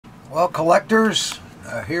Well, collectors,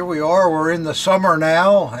 here we are. We're in the summer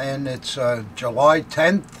now, and it's July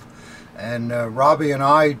 10th, and Robbie and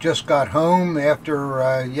I just got home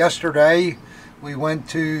after yesterday. We went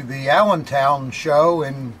to the Allentown show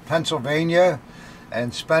in Pennsylvania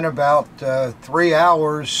and spent about 3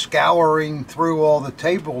 hours scouring through all the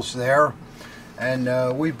tables there,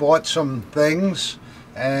 and we bought some things.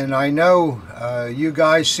 And I know you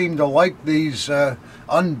guys seem to like these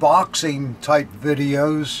unboxing type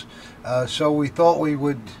videos, so we thought we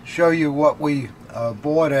would show you what we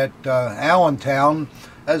bought at Allentown,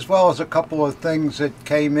 as well as a couple of things that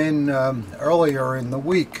came in earlier in the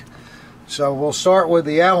week. So we'll start with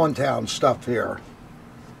the Allentown stuff here.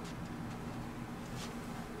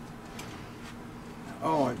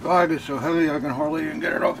 Oh my God, it's so heavy I can hardly even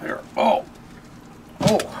get it up here. Oh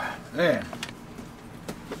man.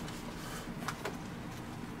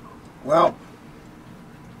 Well,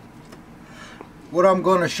 what I'm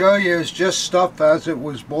going to show you is just stuff as it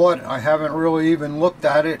was bought. I haven't really even looked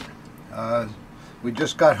at it. We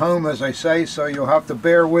just got home, as I say, so you'll have to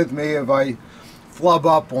bear with me if I flub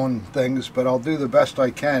up on things, but I'll do the best I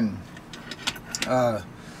can. I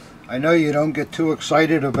know you don't get too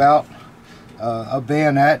excited about a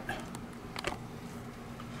bayonet,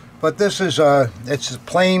 but this is it's a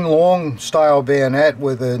plain long style bayonet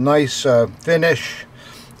with a nice finish.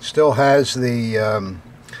 Still has the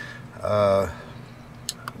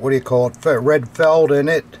what do you call it, red felt in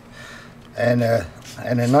it, and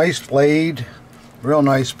a nice blade, real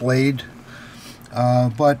nice blade.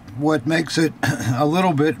 But what makes it a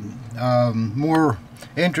little bit more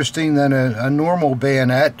interesting than a normal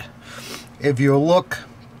bayonet, if you look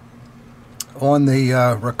on the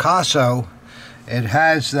Ricasso, it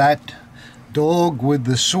has that dog with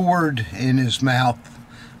the sword in his mouth,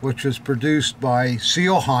 which was produced by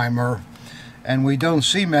Seelheimer, and we don't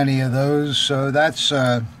see many of those, so that's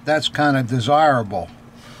kind of desirable.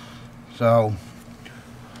 So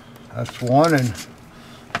that's one,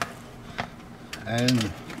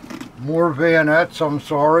 and more bayonets. I'm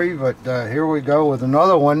sorry, but here we go with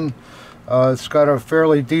another one. It's got a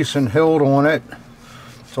fairly decent hilt on it.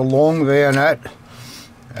 It's a long bayonet,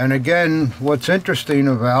 and again, what's interesting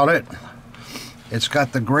about it, it's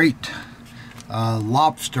got the great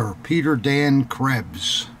lobster, Peter Dan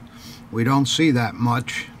Krebs. We don't see that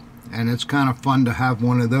much, and it's kind of fun to have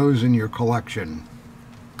one of those in your collection.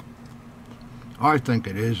 I think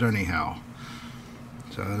it is anyhow.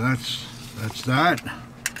 So that's that.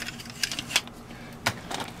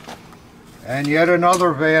 And yet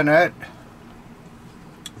another bayonet.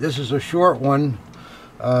 This is a short one.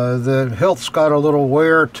 The hilt's got a little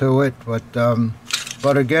wear to it,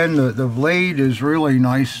 but again, the blade is really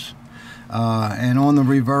nice. And on the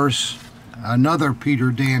reverse, another Peter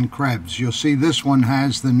Dan Krebs. You'll see this one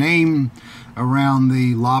has the name around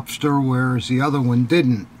the lobster, whereas the other one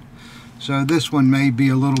didn't. So this one may be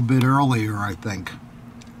a little bit earlier, I think.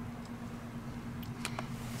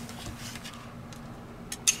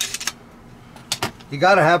 You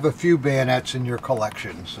got to have a few bayonets in your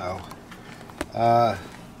collection. So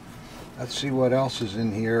let's see what else is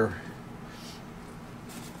in here.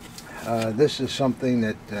 This is something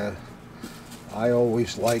that I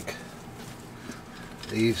always like.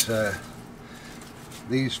 These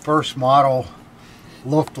first model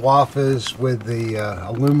Luftwaffes with the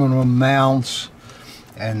aluminum mounts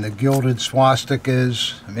and the gilded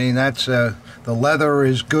swastikas. I mean, that's the leather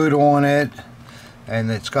is good on it,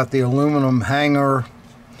 and it's got the aluminum hanger.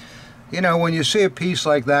 You know, when you see a piece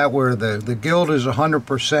like that where the gild is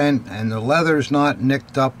 100% and the leather's not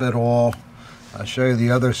nicked up at all, I'll show you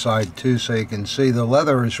the other side too so you can see the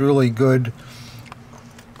leather is really good.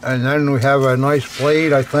 And then we have a nice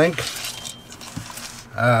blade, I think.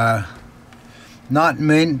 Not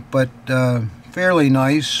mint, but fairly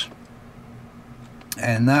nice.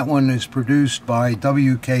 And that one is produced by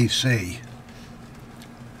WKC.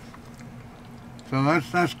 So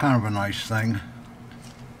that's kind of a nice thing.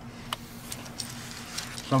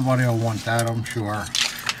 Somebody will want that, I'm sure.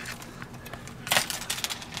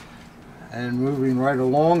 And moving right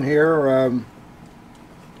along here,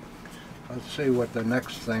 let's see what the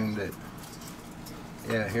next thing that,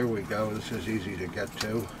 yeah, here we go. This is easy to get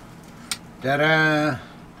to. Ta-da!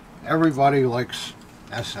 Everybody likes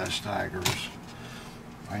SS daggers.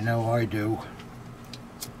 I know I do.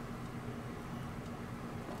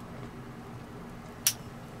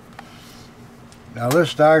 Now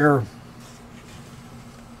this dagger,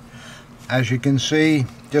 as you can see,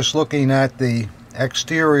 just looking at the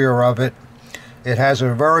exterior of it, it has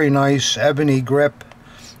a very nice ebony grip,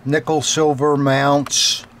 nickel silver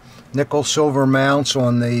mounts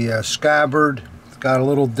on the scabbard, got a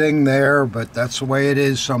little ding there, but that's the way it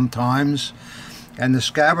is sometimes. And the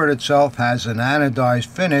scabbard itself has an anodized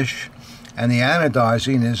finish, and the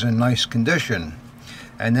anodizing is in nice condition.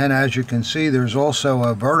 And then, as you can see, there's also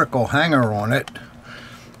a vertical hanger on it,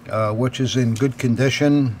 which is in good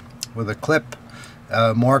condition with a clip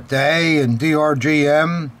marked A and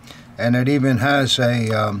DRGM, and it even has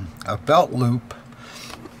a belt loop.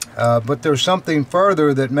 But there's something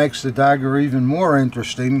further that makes the dagger even more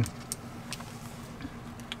interesting.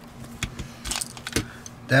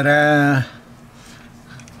 Ta-da!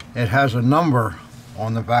 It has a number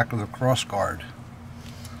on the back of the crossguard.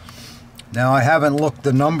 Now, I haven't looked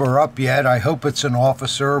the number up yet. I hope it's an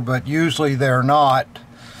officer, but usually they're not.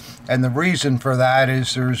 And the reason for that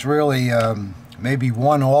is there's really maybe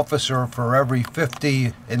one officer for every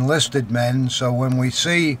 50 enlisted men. So when we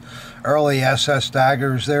see early SS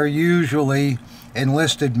daggers, they're usually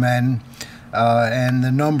enlisted men, and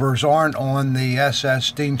the numbers aren't on the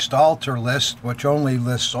SS Dienstalter list, which only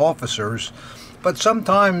lists officers. But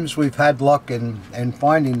sometimes we've had luck in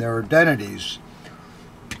finding their identities.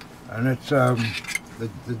 And it's the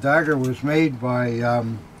dagger was made by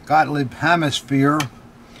Gottlieb Hemisphere.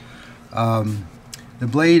 The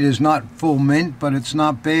blade is not full mint, but it's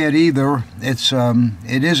not bad either.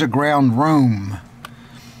 It is a ground room,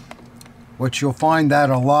 which you'll find that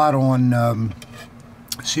a lot on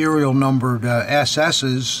serial numbered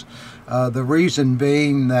SS's. The reason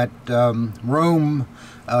being that Rome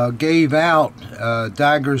gave out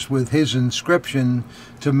daggers with his inscription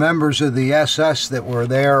to members of the SS that were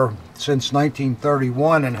there since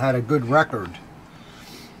 1931 and had a good record.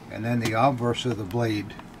 And then the obverse of the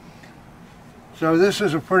blade. So this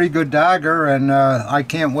is a pretty good dagger, and I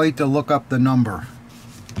can't wait to look up the number.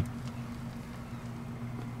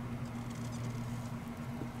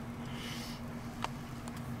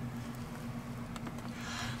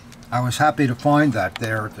 I was happy to find that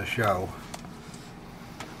there at the show.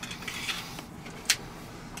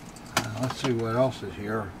 Let's see what else is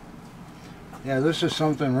here. Yeah, this is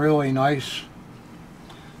something really nice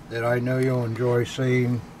that I know you'll enjoy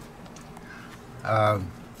seeing.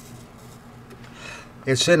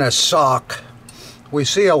 It's in a sock. We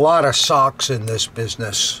see a lot of socks in this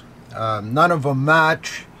business. None of them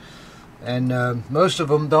match, and most of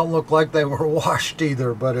them don't look like they were washed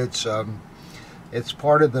either, but it's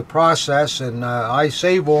part of the process. And I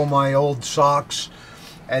save all my old socks,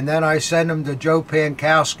 and then I send them to Joe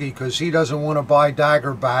Pankowski because he doesn't want to buy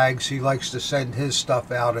dagger bags. He likes to send his stuff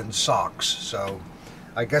out in socks. So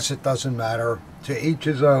I guess it doesn't matter. To each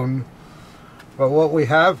his own. But what we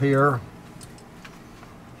have here,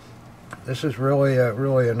 this is really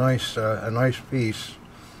a nice piece.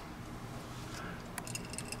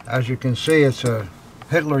 As you can see, it's a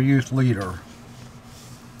Hitler Youth Leader.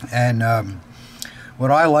 And what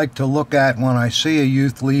I like to look at when I see a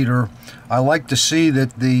Youth Leader, I like to see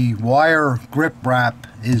that the wire grip wrap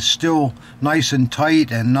is still nice and tight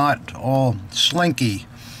and not all slinky.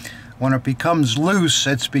 When it becomes loose,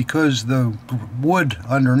 it's because the wood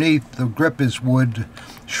underneath, the grip is wood,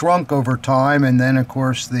 shrunk over time, and then of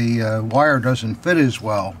course the wire doesn't fit as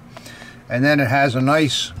well. And then it has a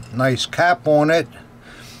nice cap on it,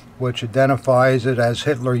 which identifies it as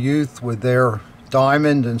Hitler Youth with their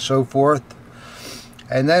diamond and so forth.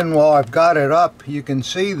 And then while I've got it up, you can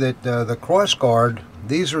see that the crossguard,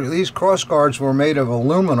 these crossguards were made of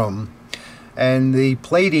aluminum, and the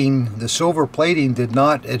plating, the silver plating, did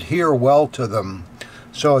not adhere well to them.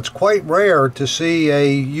 So it's quite rare to see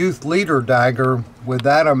a Youth Leader dagger with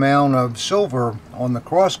that amount of silver on the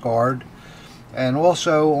crossguard. And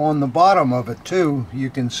also on the bottom of it too, you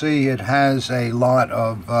can see it has a lot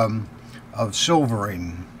of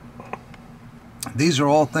silvering. These are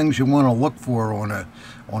all things you want to look for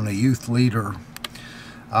on a Youth Leader.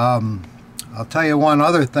 I'll tell you one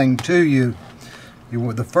other thing too.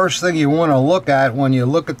 The first thing you want to look at when you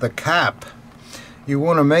look at the cap, you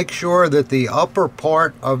want to make sure that the upper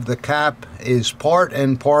part of the cap is part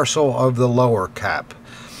and parcel of the lower cap.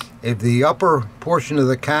 If the upper portion of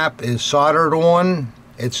the cap is soldered on,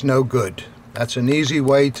 it's no good. That's an easy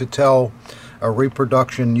way to tell a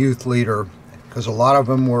reproduction Youth Leader, because a lot of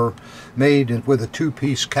them were made with a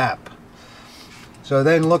two-piece cap. So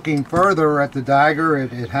then looking further at the dagger,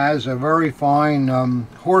 it has a very fine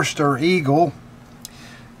Horster eagle.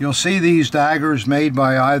 You'll see these daggers made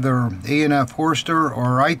by either E&F Horster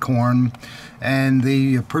or Eichhorn, and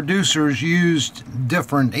the producers used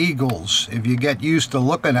different eagles. If you get used to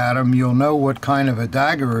looking at them, you'll know what kind of a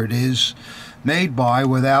dagger it is made by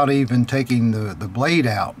without even taking the blade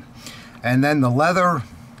out. And then the leather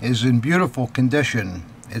is in beautiful condition.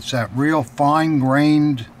 It's that real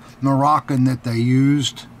fine-grained Moroccan that they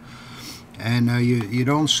used. and you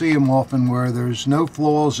don't see them often where there's no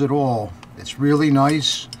flaws at all. It's really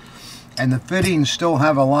nice, and the fittings still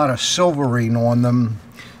have a lot of silvering on them.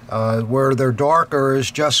 Where they're darker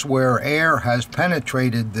is just where air has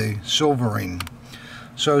penetrated the silvering.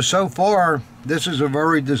 So far, this is a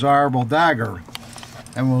very desirable dagger.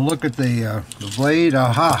 And we'll look at the blade.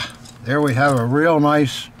 Aha! There we have a real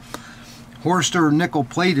nice Horster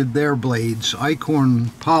nickel-plated their blades. Icorn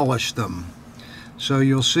polished them. So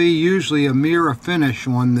you'll see usually a mirror finish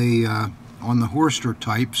on the Horster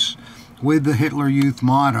types with the Hitler Youth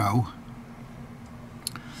motto.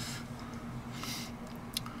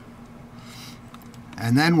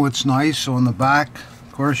 And then what's nice on the back,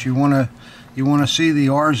 of course, you want to see the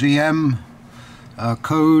RZM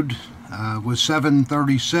code with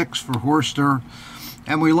 736 for Horster,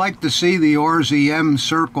 and we like to see the RZM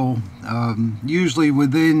circle usually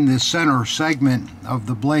within the center segment of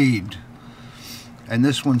the blade. And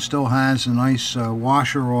this one still has a nice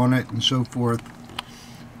washer on it and so forth.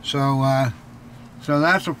 So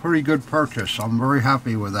that's a pretty good purchase. I'm very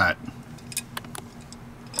happy with that.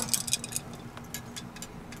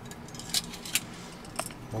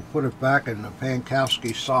 We'll put it back in the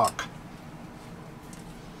Pankowski sock.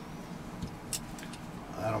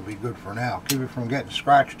 That'll be good for now. Keep it from getting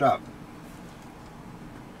scratched up.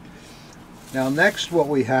 Now next what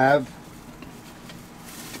we have,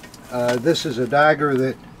 this is a dagger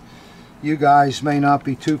that you guys may not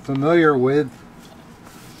be too familiar with.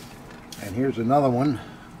 And here's another one.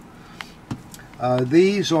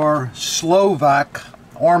 These are Slovak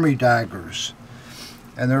Army daggers.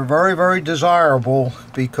 And they're very, very desirable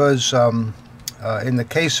because in the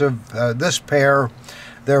case of this pair,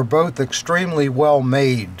 they're both extremely well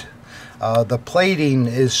made. The plating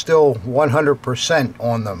is still 100%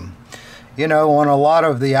 on them. You know, on a lot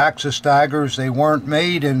of the Axis daggers, they weren't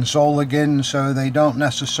made in Zolligan, so they don't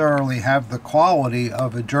necessarily have the quality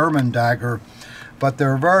of a German dagger, but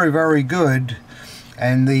they're very, very good.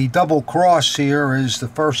 And the double cross here is the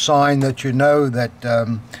first sign that you know that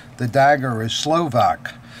the dagger is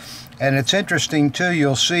Slovak. And it's interesting too,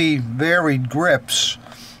 you'll see varied grips.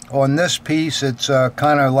 On this piece, it's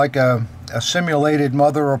kind of like a simulated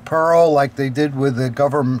mother of pearl, like they did with the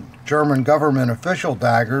German government official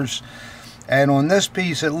daggers. And on this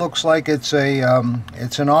piece, it looks like it's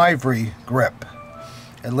an ivory grip.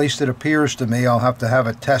 At least it appears to me. I'll have to have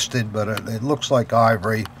it tested, but it looks like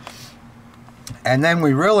ivory. And then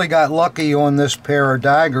we really got lucky on this pair of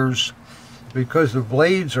daggers because the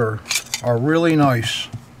blades are really nice.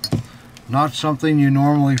 Not something you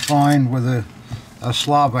normally find with a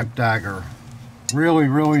Slovak dagger. Really,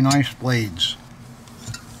 really nice blades.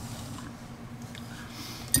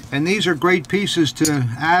 And these are great pieces to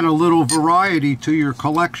add a little variety to your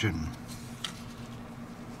collection.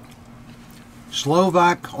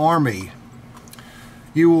 Slovak Army.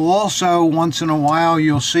 You will also, once in a while,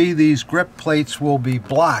 you'll see these grip plates will be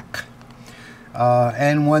black.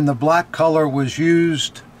 And when the black color was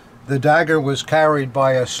used, the dagger was carried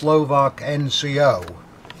by a Slovak NCO.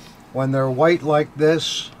 When they're white like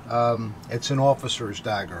this, it's an officer's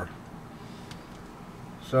dagger.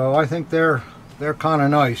 So I think they're kind of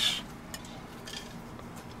nice.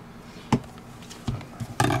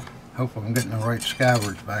 Hope I'm getting the right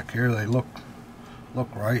scabbards back here. They look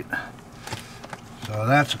right. So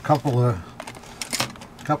that's a couple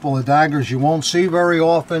of daggers you won't see very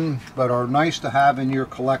often, but are nice to have in your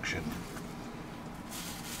collection.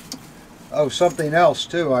 Oh, something else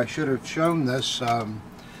too. I should have shown this.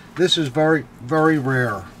 This is very, very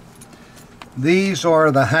rare. These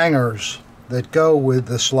are the hangers that go with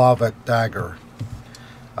the Slovak dagger.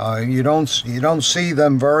 You don't see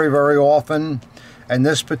them very, very often, and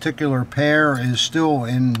this particular pair is still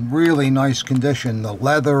in really nice condition. The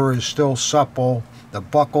leather is still supple, the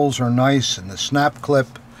buckles are nice, and the snap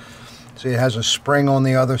clip, see, it has a spring on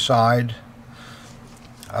the other side.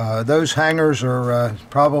 Those hangers are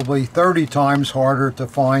probably 30 times harder to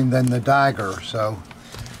find than the dagger, so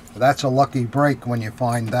that's a lucky break when you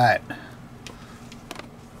find that.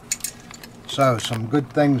 So some good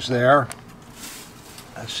things there.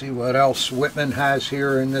 Let's see what else Wittmann has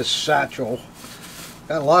here in this satchel.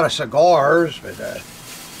 Got a lot of cigars, but let's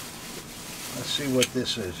see what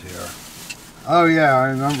this is here. Oh yeah, I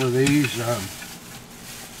remember these.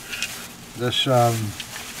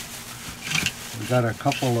 We got a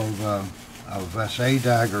couple of SA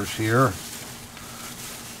daggers here.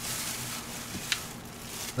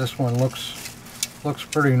 This one looks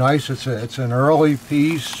pretty nice. It's an early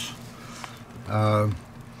piece.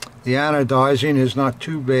 The anodizing is not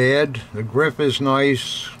too bad. The grip is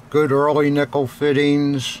nice. Good early nickel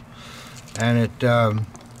fittings, and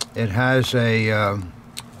it has a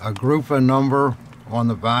a group number on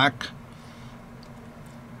the back.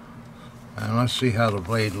 And let's see how the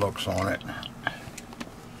blade looks on it.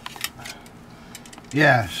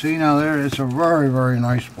 Yeah, see now there, it's a very, very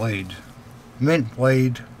nice blade. Mint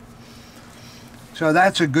blade. So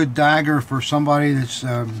that's a good dagger for somebody that's,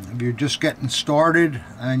 if you're just getting started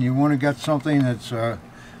and you want to get something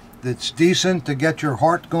that's decent to get your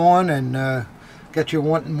heart going and get you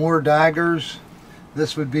wanting more daggers.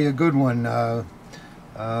 This would be a good one. And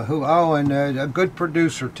a good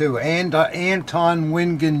producer too, and Anton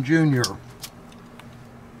Wingen Jr.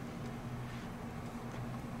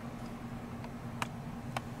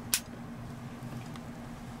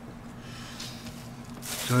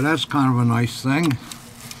 So that's kind of a nice thing.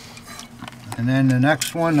 And then the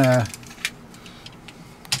next one,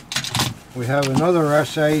 we have another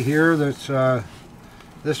essay here that's,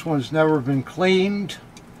 this one's never been cleaned,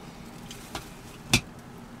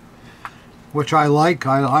 which I like.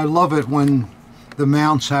 I love it when the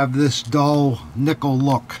mounts have this dull nickel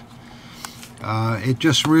look. It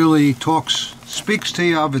just really speaks to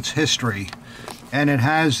you of its history. And it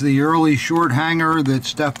has the early short hanger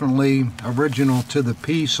that's definitely original to the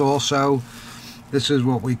piece also. This is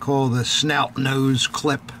what we call the snout nose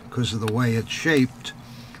clip because of the way it's shaped.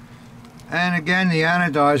 And again, the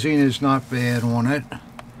anodizing is not bad on it.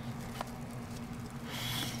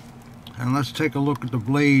 And let's take a look at the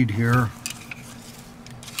blade here.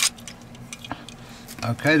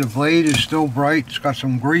 Okay, the blade is still bright. It's got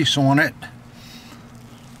some grease on it.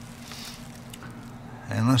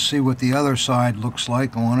 And let's see what the other side looks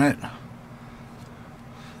like on it.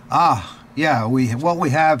 Yeah, what we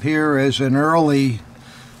have here is an early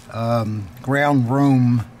ground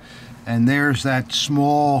room, and there's that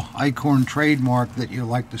small Acorn trademark that you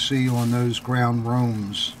like to see on those ground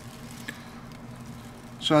rooms.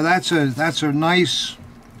 So that's a nice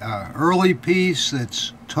early piece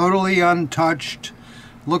that's totally untouched.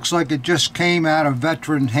 Looks like it just came out of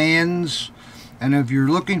veteran hands. And if you're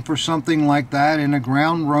looking for something like that in a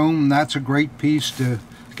ground room, that's a great piece to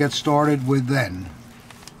get started with then.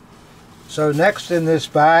 So next in this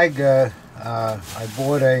bag, I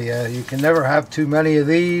bought you can never have too many of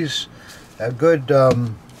these, a good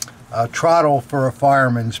trottle for a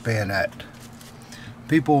fireman's bayonet.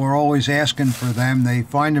 People are always asking for them. They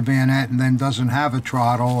find a bayonet and then doesn't have a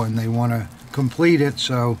trottle and they want to complete it,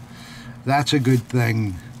 so that's a good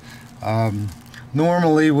thing.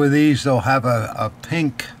 Normally with these they'll have a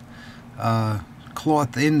pink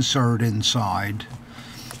cloth insert inside,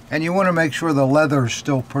 and you want to make sure the leather's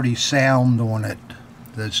still pretty sound on it,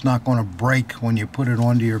 that it's not going to break when you put it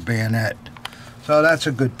onto your bayonet. So that's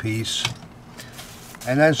a good piece.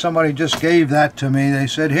 And then somebody just gave that to me. They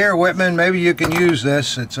said, "Here, Wittmann, maybe you can use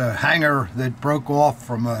this." It's a hanger that broke off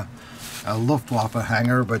from a Luftwaffe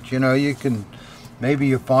hanger, but you know, you can, maybe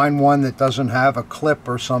you find one that doesn't have a clip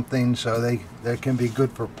or something, so they can be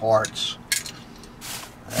good for parts.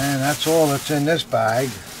 And that's all that's in this bag.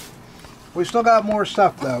 We still got more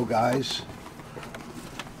stuff though, guys.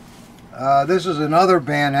 This is another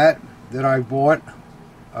bayonet that I bought.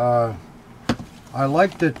 I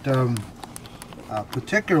liked it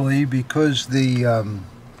particularly because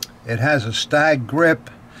it has a stag grip,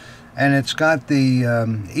 and it's got the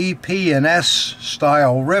EP and S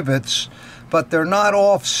style rivets, but they're not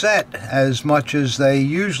offset as much as they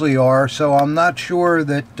usually are, so I'm not sure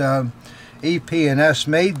that EP and S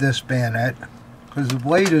made this bayonet, because the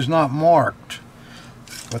blade is not marked,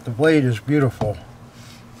 but the blade is beautiful.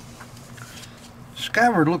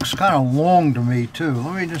 Scabbard looks kind of long to me too.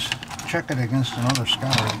 Let me just check it against another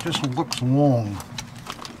scabbard. It just looks long.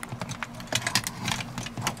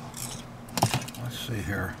 Let's see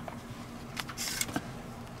here.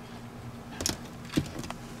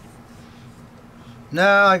 No,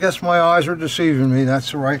 I guess my eyes are deceiving me.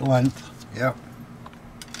 That's the right length. Yep.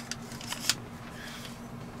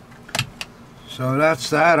 So that's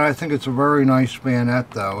that. I think it's a very nice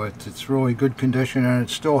bayonet though. It's really good condition, and it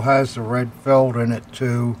still has the red felt in it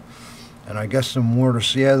too. And I guess the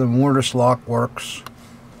mortise, yeah, the mortise lock works.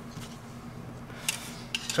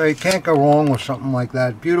 So you can't go wrong with something like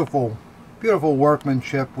that. Beautiful, beautiful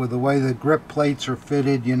workmanship with the way the grip plates are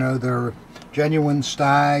fitted. You know, they're genuine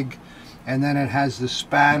stag. And then it has the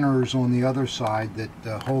spanners on the other side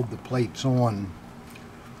that hold the plates on.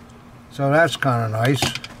 So that's kind of nice.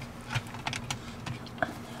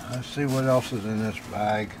 Let's see what else is in this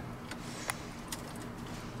bag.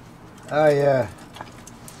 Oh yeah.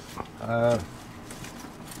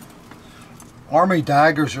 Army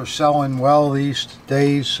daggers are selling well these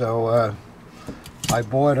days, so I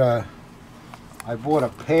bought a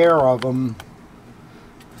pair of them.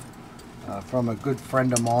 from a good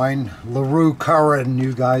friend of mine, LaRue Curran.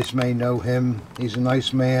 You guys may know him. He's a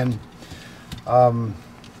nice man.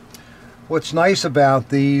 What's nice about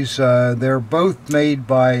these, they're both made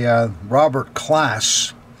by Robert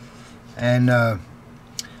Class, and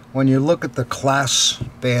when you look at the Class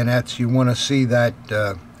bayonets, you want to see that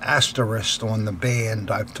asterisk on the band.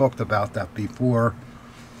 I've talked about that before.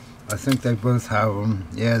 I think they both have them.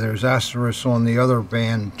 Yeah, there's asterisks on the other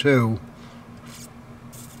band too.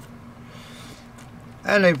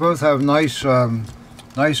 And they both have nice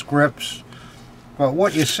nice grips. But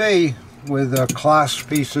what you see with Class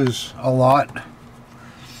pieces a lot,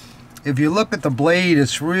 if you look at the blade,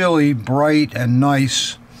 it's really bright and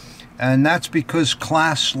nice, and that's because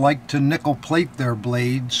Class like to nickel plate their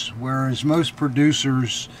blades, whereas most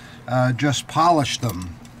producers just polish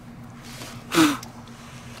them. I'll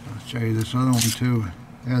show you this other one too.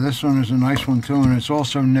 Yeah, this one is a nice one too, and it's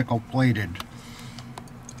also nickel plated.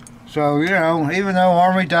 So, you know, even though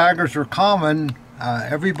Army daggers are common,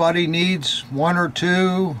 everybody needs 1 or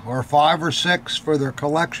 2 or 5 or 6 for their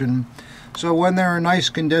collection. So when they're in nice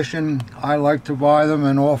condition, I like to buy them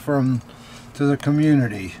and offer them to the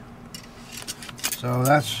community. So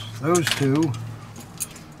that's those two.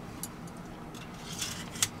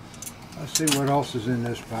 Let's see what else is in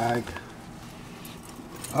this bag.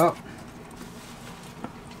 Oh,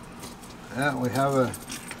 yeah, we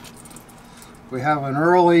have an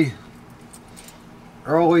early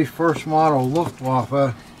first model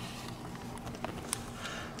Luftwaffe,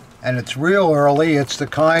 and it's real early. It's the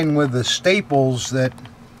kind with the staples that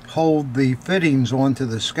hold the fittings onto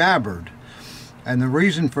the scabbard, and the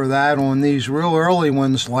reason for that on these real early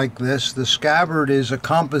ones like this, the scabbard is a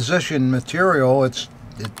composition material. It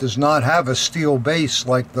does not have a steel base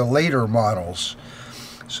like the later models,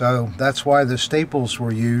 so that's why the staples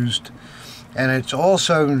were used. And it's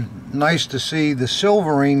also nice to see the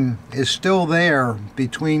silvering is still there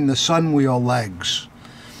between the sunwheel legs.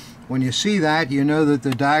 When you see that, you know that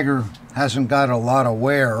the dagger hasn't got a lot of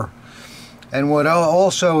wear. And what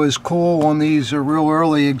also is cool on these real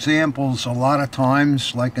early examples, a lot of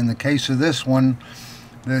times, like in the case of this one,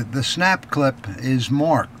 the snap clip is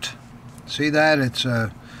marked. See that? It's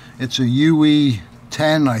a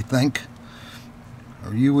UE10, I think,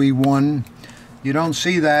 or UE1. You don't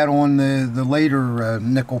see that on the later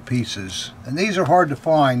nickel pieces, and these are hard to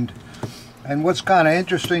find. And what's kind of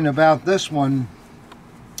interesting about this one,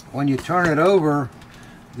 when you turn it over,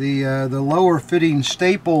 the lower fitting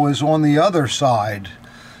staple is on the other side.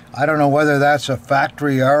 I don't know whether that's a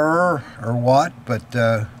factory error or what, but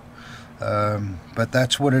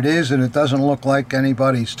that's what it is, and it doesn't look like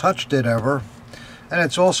anybody's touched it ever. And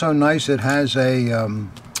it's also nice. It has a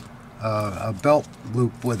belt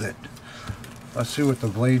loop with it. Let's see what the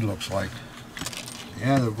blade looks like.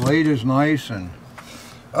 Yeah, the blade is nice, and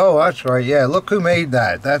oh, that's right. Yeah, look who made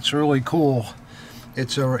that. That's really cool.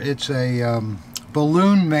 It's a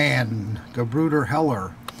Balloon Man, Gebruder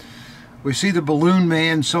Heller. We see the Balloon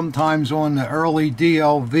Man sometimes on the early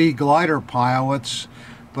DLV glider pilots,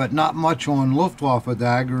 but not much on Luftwaffe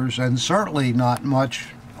daggers, and certainly not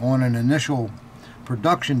much on an initial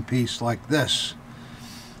production piece like this.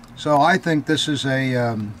 So I think this is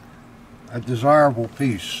a desirable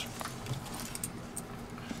piece.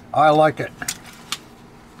 I like it.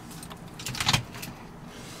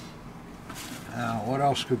 Now, what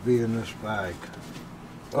else could be in this bag?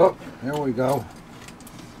 Oh, here we go.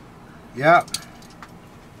 Yeah.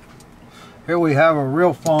 Here we have a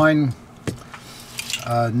real fine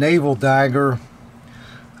naval dagger.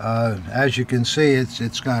 As you can see,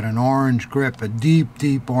 it's got an orange grip, a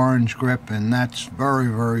deep orange grip, and that's very,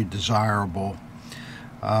 very desirable.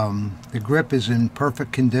 The grip is in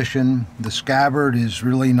perfect condition. The scabbard is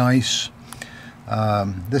really nice.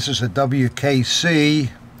 This is a WKC.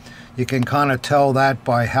 You can kind of tell that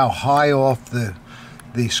by how high off the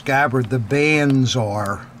scabbard the bands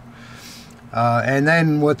are. And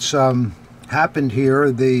then what's happened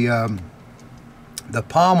here, the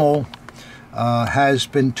pommel has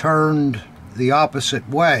been turned the opposite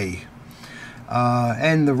way.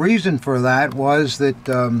 And the reason for that was that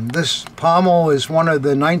this pommel is one of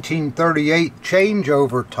the 1938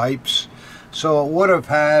 changeover types, so it would have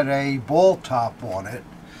had a ball top on it.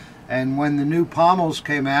 And when the new pommels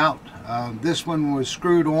came out, this one was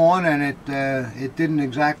screwed on, and it didn't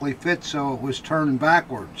exactly fit, so it was turned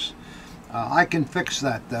backwards. I can fix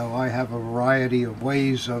that, though. I have a variety of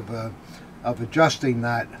ways of adjusting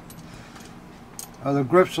that. The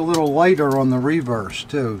grip's a little lighter on the reverse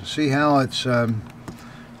too. See how it's?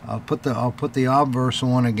 I'll put the obverse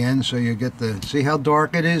on again so you get the. See how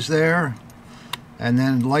dark it is there, and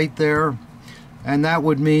then light there. and that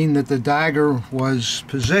would mean that the dagger was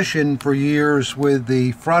positioned for years with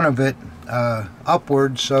the front of it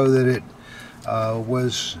upward, so that it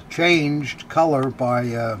was changed color by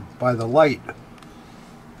the light.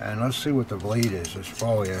 And let's see what the blade is. It's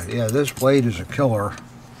probably yeah, this blade is a killer.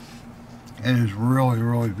 It is really,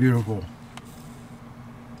 really beautiful.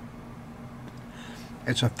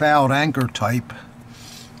 It's a fouled anchor type,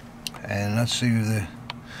 and let's see the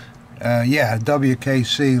yeah,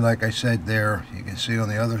 WKC, like I said there. You can see on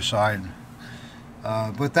the other side.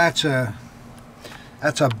 But that's a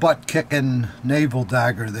butt-kicking naval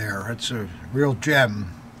dagger there. It's a real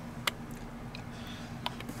gem.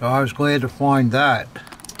 So I was glad to find that.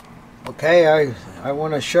 Okay, I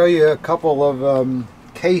want to show you a couple of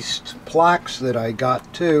cased plaques that I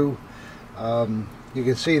got too. You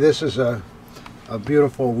can see this is a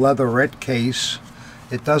beautiful leatherette case.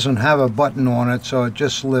 It doesn't have a button on it, so it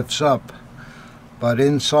just lifts up. But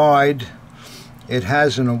inside it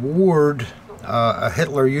has an award, a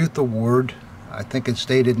Hitler Youth Award. I think it's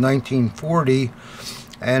dated 1940,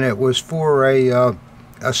 and it was for a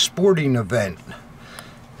sporting event.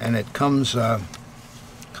 And it comes out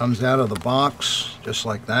of the box just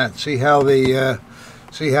like that. See how the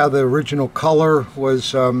original color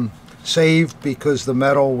was saved because the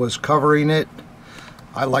metal was covering it.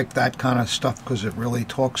 I like that kind of stuff because it really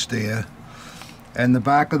talks to you. And the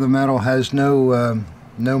back of the metal has no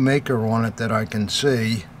maker on it that I can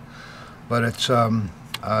see, but it's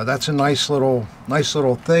that's a nice little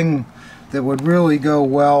thing that would really go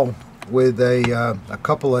well with a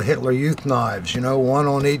couple of Hitler Youth knives. You know, one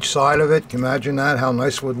on each side of it. Can you imagine that? How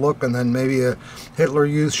nice it would look, and then maybe a Hitler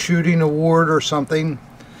Youth shooting award or something.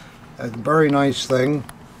 A very nice thing.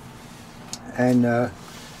 And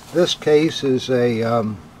this case is a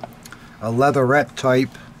leatherette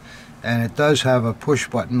type, and it does have a push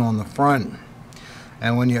button on the front.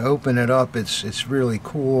 And when you open it up, it's really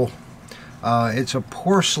cool. It's a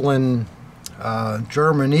porcelain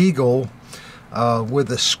German eagle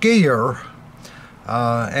with a skier,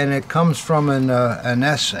 and it comes from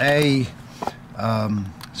an SA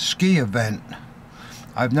ski event.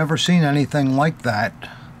 I've never seen anything like that.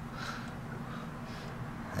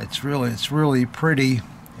 It's really pretty.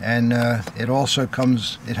 And it also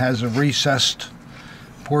comes, it has a recessed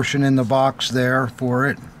portion in the box there for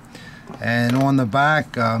it. And on the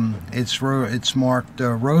back, it's marked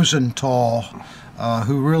Rosenthal,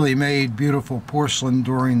 who really made beautiful porcelain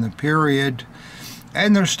during the period.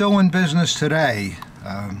 And they're still in business today.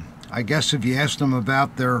 I guess if you asked them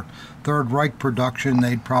about their Third Reich production,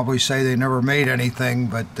 they'd probably say they never made anything,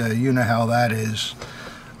 but you know how that is.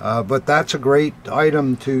 But that's a great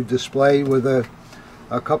item to display with a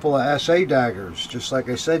couple of SA daggers. Just like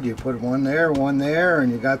I said, you put one there,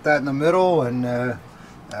 and you got that in the middle, and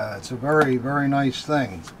it's a very, very nice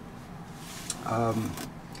thing.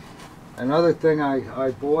 Another thing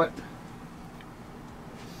I bought,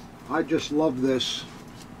 I just love this.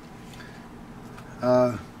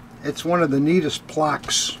 It's one of the neatest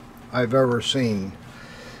plaques I've ever seen.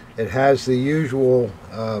 It has the usual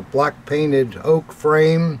black painted oak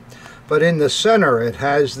frame, but in the center it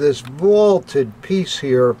has this vaulted piece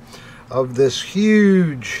here of this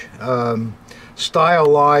huge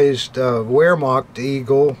stylized Wehrmacht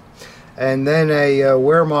eagle, and then a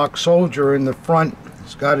Wehrmacht soldier in the front.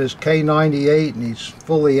 He's got his K98 and he's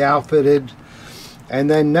fully outfitted. And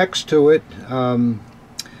then next to it,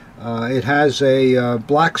 it has a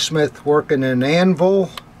blacksmith working an anvil.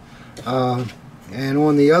 And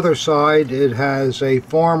on the other side, it has a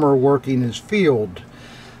farmer working his field.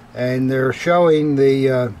 And they're showing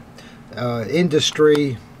the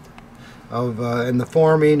industry of and the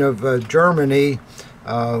farming of Germany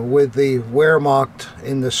with the Wehrmacht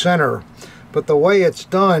in the center. But the way it's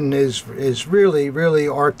done is really, really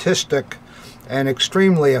artistic and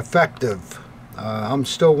extremely effective. I'm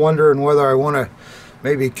still wondering whether I want to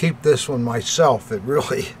maybe keep this one myself. It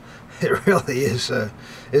really is.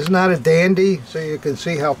 Isn't that a dandy? So you can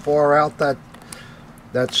see how far out that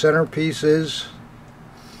centerpiece is.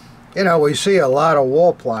 You know, we see a lot of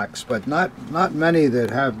wall plaques, but not many that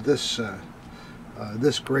have this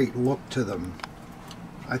this great look to them.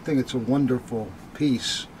 I think it's a wonderful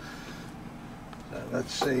piece.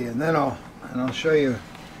 Let's see, and then I'll show you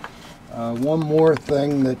one more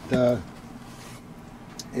thing that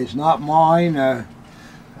is not mine.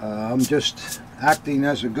 I'm just acting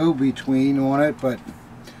as a go-between on it, but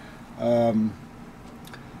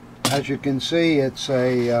as you can see, it's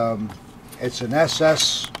an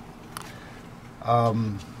SS,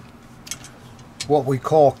 what we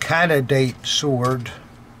call candidate sword.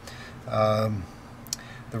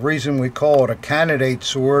 The reason we call it a candidate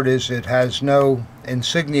sword is it has no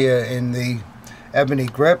insignia in the ebony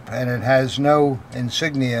grip, and it has no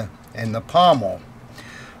insignia in the pommel.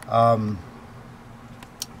 But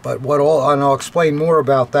and I'll explain more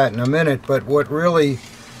about that in a minute, but what really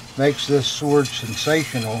makes this sword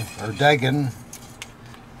sensational, or degen,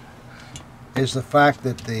 is the fact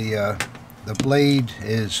that the blade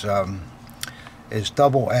is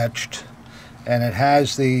double etched, and it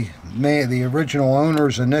has the original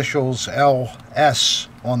owner's initials LS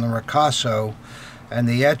on the ricasso, and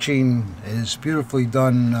the etching is beautifully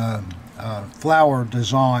done flower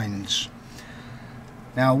designs.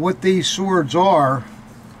 Now what these swords are,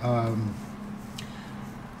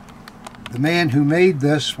 the man who made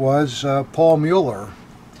this was Paul Mueller,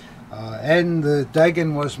 and the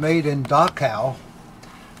degen was made in Dachau.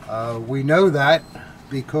 We know that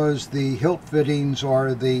because the hilt fittings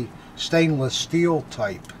are the stainless steel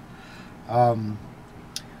type.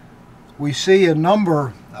 We see a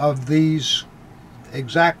number of these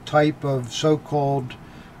exact type of so-called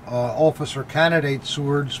officer candidate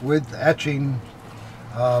swords with etching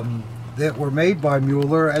that were made by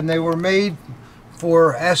Mueller, and they were made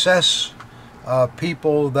for SS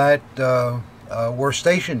people that were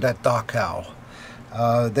stationed at Dachau.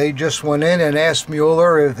 They just went in and asked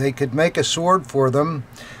Mueller if they could make a sword for them.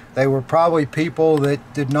 They were probably people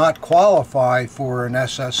that did not qualify for an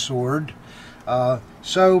SS sword.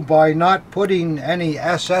 So by not putting any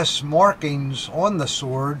SS markings on the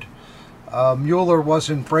sword, Mueller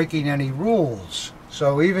wasn't breaking any rules.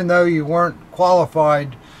 So even though you weren't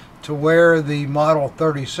qualified to wear the Model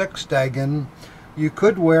 36 degen, you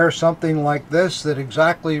could wear something like this that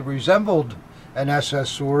exactly resembled an SS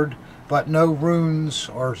sword, but no runes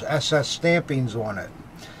or SS stampings on it.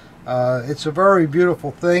 It's a very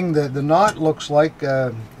beautiful thing. The knot looks like,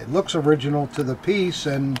 it looks original to the piece,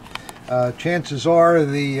 and chances are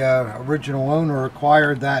the original owner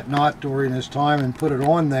acquired that knot during his time and put it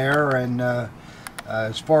on there, and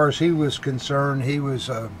as far as he was concerned, he was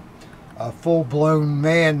a full-blown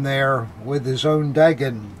man there with his own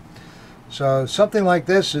degen. So something like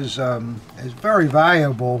this is very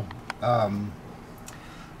valuable.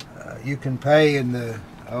 You can pay in the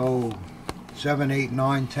 $7,000, $8,000,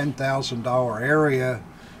 $9,000, $10,000 area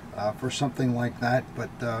for something like that,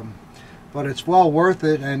 but it's well worth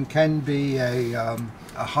it and can be a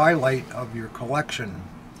highlight of your collection.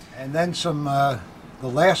 And then the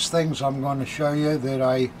last things I'm going to show you that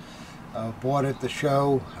I bought at the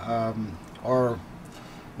show are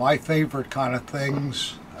my favorite kind of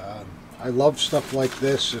things. I love stuff like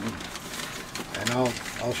this, and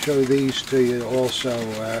I'll show these to you also.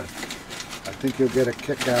 I think you'll get a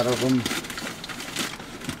kick out of them.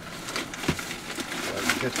 So I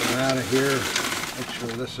can get them out of here. Make sure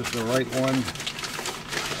this is the right one.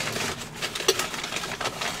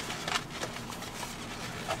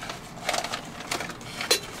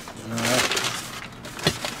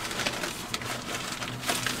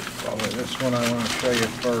 Probably this one I want to show you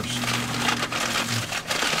first.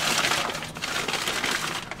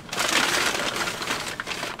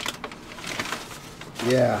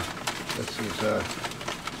 Yeah,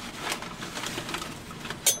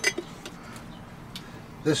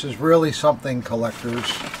 this is really something,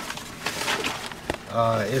 collectors.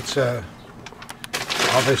 It's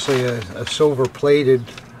obviously a silver-plated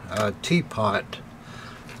teapot,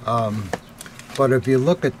 but if you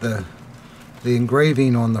look at the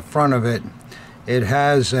engraving on the front of it, it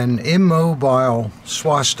has an immobile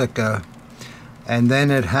swastika, and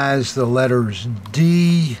then it has the letters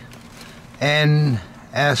D, N,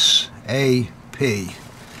 S-A-P.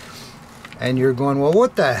 And you're going, well,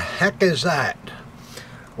 what the heck is that?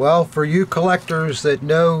 Well, for you collectors that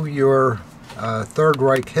know your Third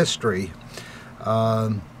Reich history,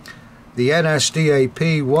 the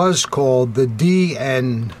NSDAP was called the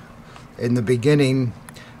DN in the beginning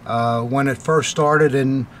when it first started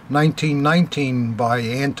in 1919 by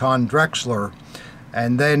Anton Drexler,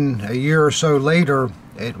 and then a year or so later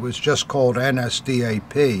it was just called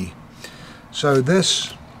NSDAP. So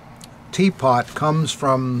this teapot comes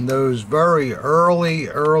from those very early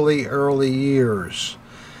years.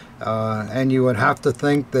 And you would have to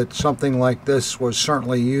think that something like this was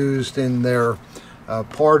certainly used in their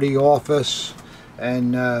party office.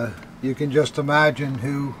 And you can just imagine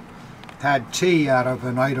who had tea out of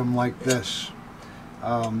an item like this.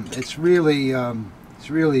 It's really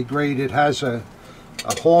great. It has a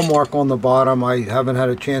hallmark on the bottom. I haven't had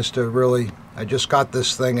a chance to really... I just got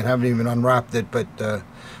this thing and haven't even unwrapped it, but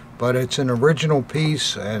it's an original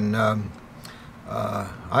piece, and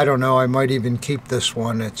I don't know, I might even keep this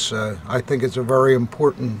one. I think it's a very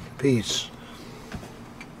important piece.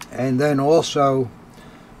 And then also,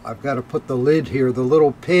 I've got to put the lid here. The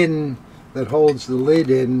little pin that holds the lid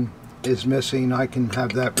in is missing, I can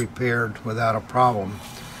have that repaired without a problem.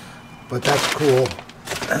 But that's cool.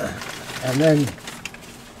 And then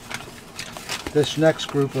this next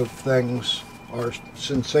group of things are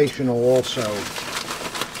sensational also.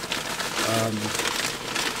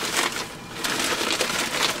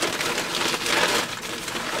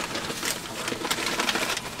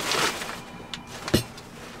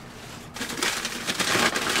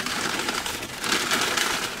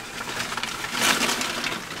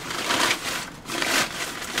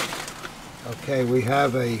 Okay, we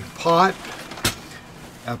have a pot,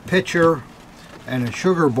 a pitcher, and a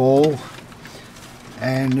sugar bowl.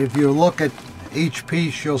 And if you look at each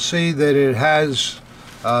piece, you'll see that it has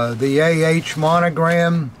the AH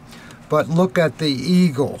monogram, but look at the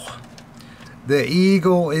eagle. The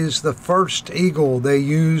eagle is the first eagle they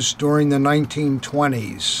used during the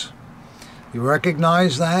 1920s. You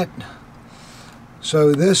recognize that?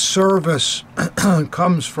 So this service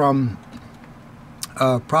comes from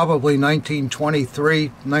probably 1923,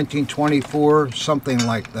 1924, something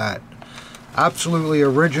like that. Absolutely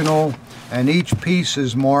original, and each piece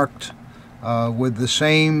is marked with the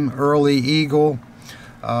same early eagle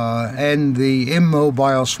and the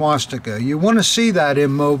immobile swastika. You want to see that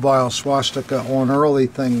immobile swastika on early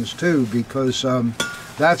things too, because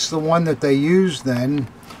that's the one that they used then.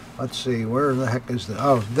 Let's see, where the heck is the...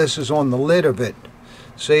 Oh, this is on the lid of it.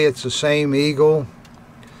 See, it's the same eagle.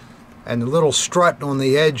 And the little strut on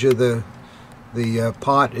the edge of the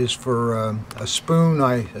pot is for a spoon,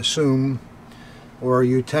 I assume, or a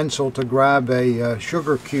utensil to grab a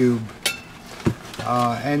sugar cube.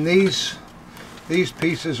 And these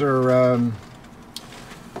pieces are,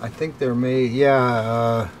 I think they're made,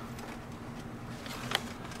 yeah,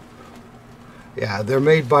 they're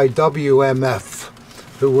made by WMF,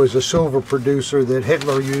 who was a silver producer that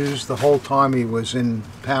Hitler used the whole time he was in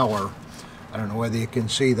power. I don't know whether you can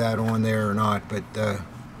see that on there or not, but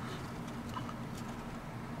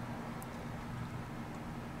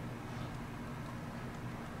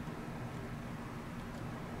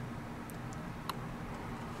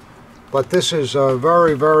this is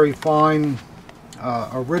very, very fine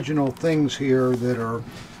original things here that are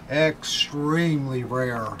extremely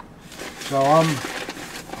rare. So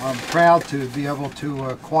I'm proud to be able to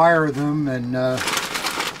acquire them and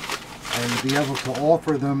be able to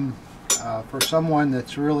offer them for someone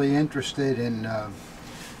that's really interested in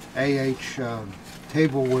AH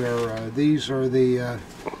tableware. These are the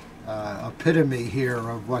epitome here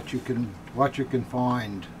of what you can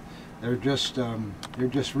find. They're just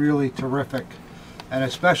really terrific, and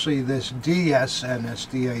especially this DS and this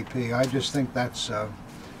DAP. I just think that's a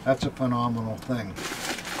phenomenal thing.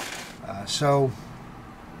 So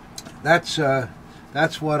that's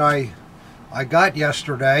what I got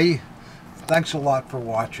yesterday. Thanks a lot for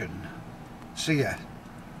watching. See ya.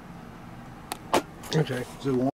 Okay.